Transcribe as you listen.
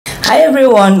Hi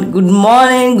everyone, good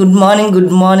morning,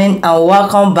 and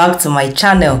welcome back to my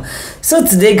channel. So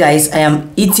today guys, I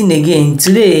am eating again.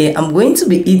 Today I'm going to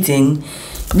be eating,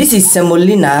 this is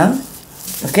semolina,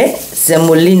 okay,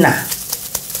 semolina.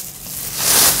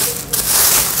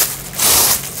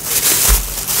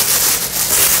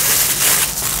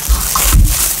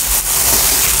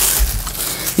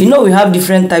 You know we have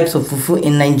different types of fufu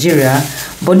in Nigeria,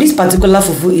 but this particular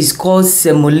fufu is called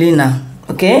semolina,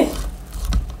 okay?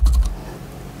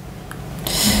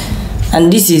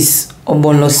 And this is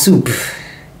Ogbonor soup.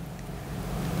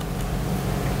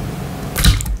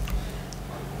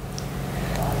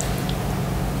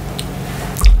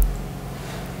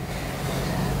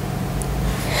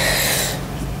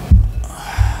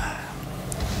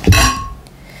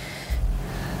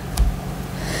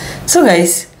 So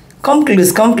guys, come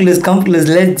close,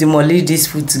 let's demolish this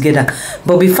food together.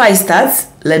 But before I start,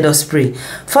 let us pray.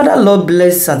 Father, Lord,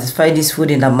 bless, satisfy this food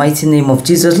in the mighty name of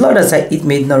Jesus. Lord, as I eat,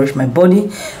 may it nourish my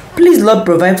body. Please, Lord,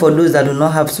 provide for those that do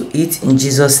not have to eat. In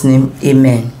Jesus' name,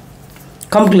 amen.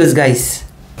 Come close, guys.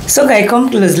 So guys, come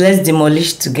close, let's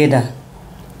demolish together.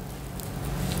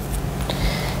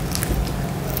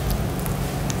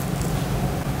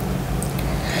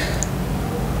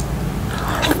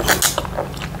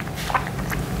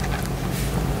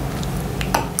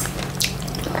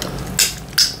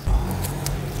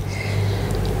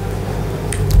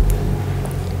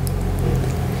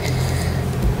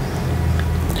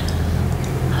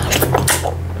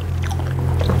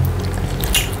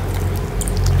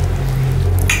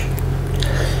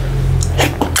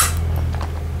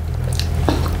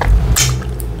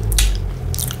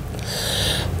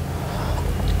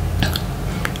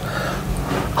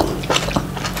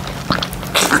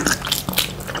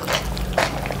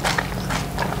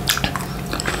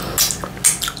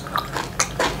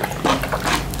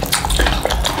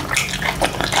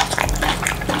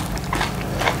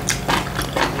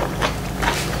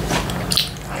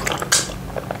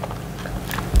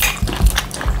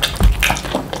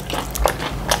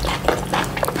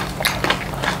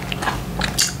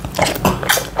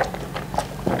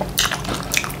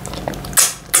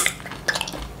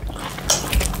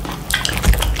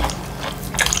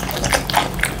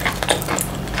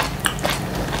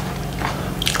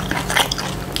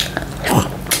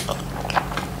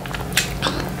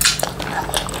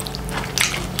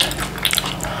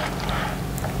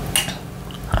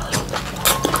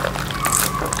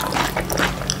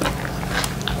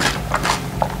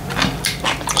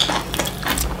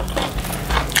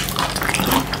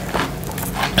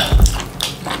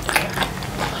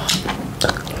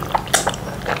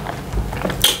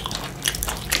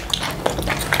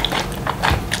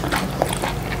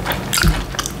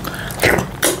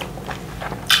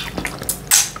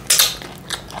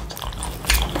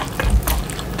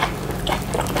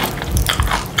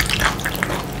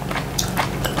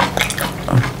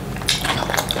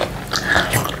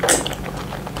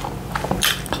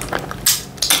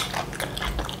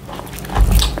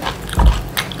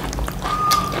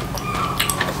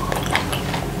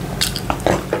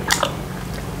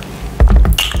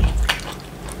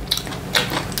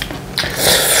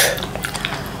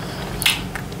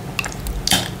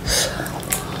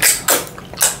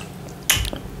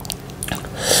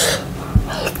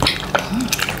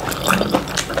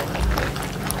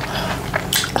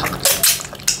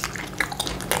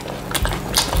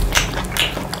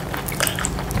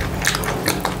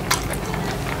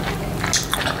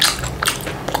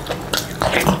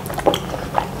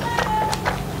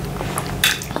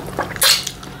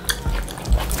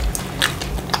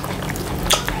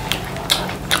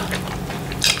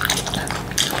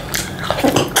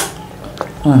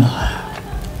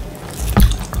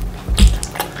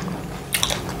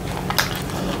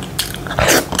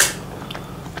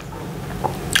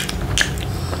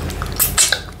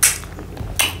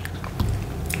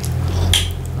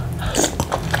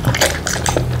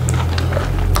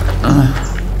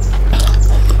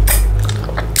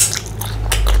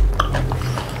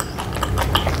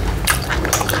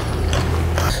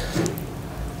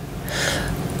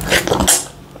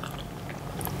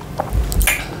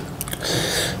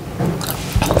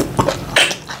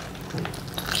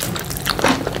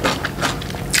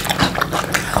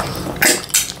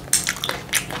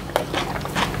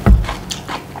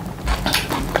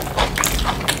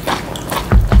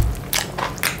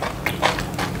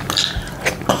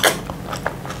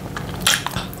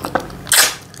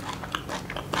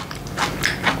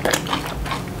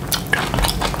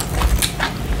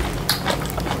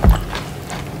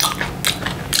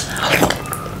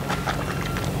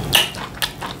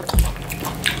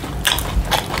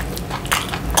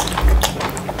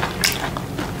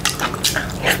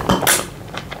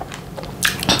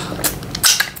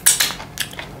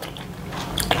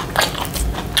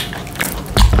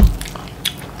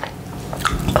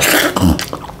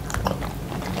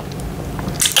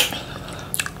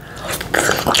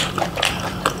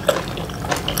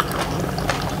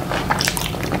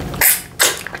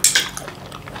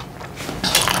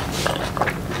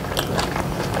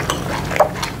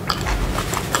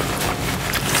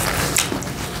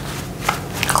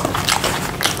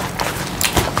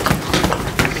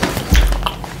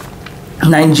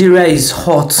 Nigeria is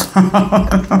hot.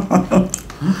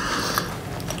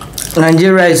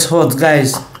 Nigeria is hot,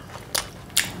 guys.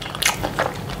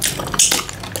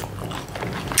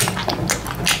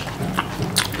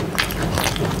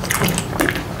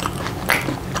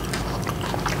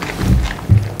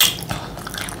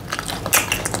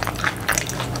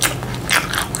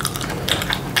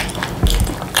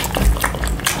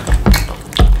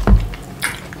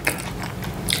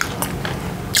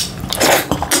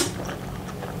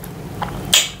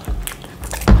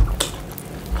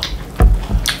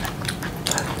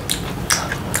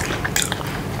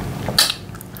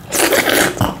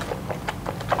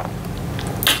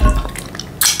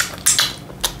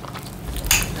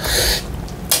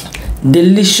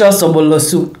 Delicious ogbonor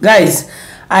soup, guys.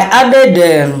 I added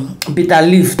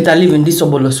bitterleaf in this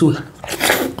ogbonor soup.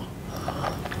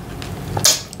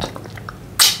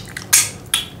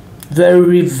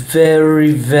 Very,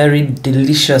 very, very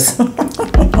delicious.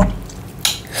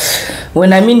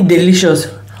 When I mean delicious,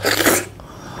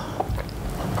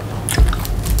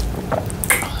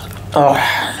 oh.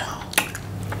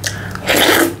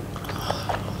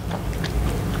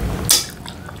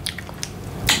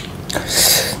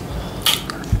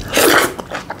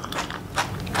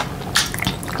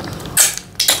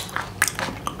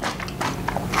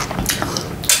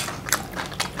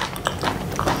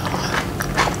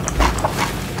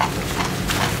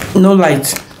 No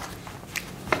light.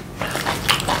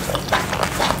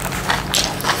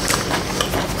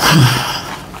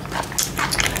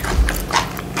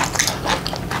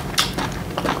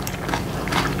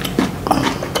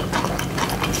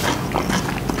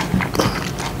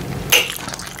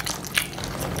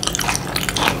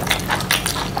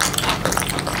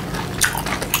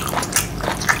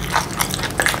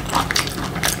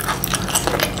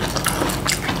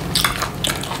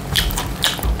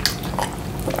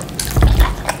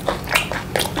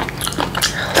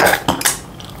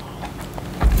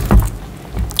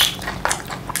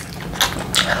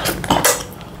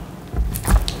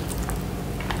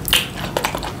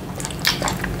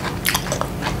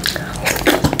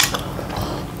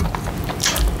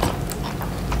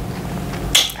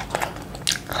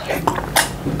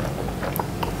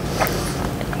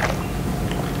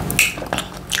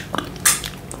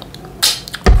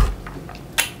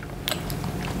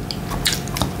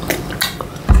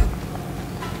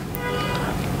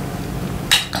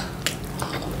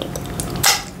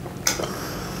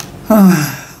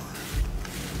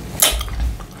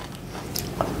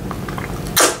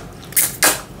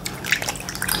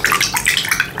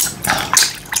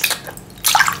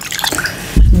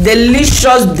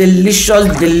 Delicious,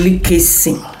 delicious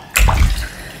delicacy.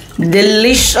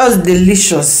 Delicious,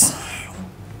 delicious.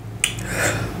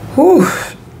 Whew.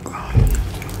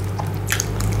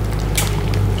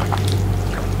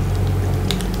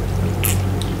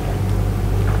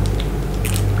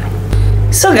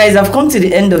 So guys, I've come to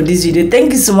the end of this video.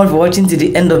 Thank you so much for watching to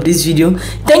the end of this video.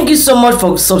 Thank you so much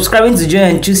for subscribing to Joy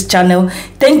and Choose channel.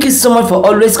 Thank you so much for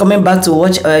always coming back to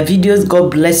watch our videos.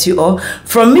 God bless you all.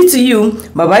 From me to you,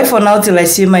 bye bye for now till I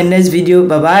see you in my next video.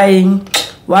 Bye bye.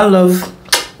 One love,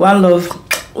 one love,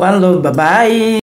 one love. Bye bye.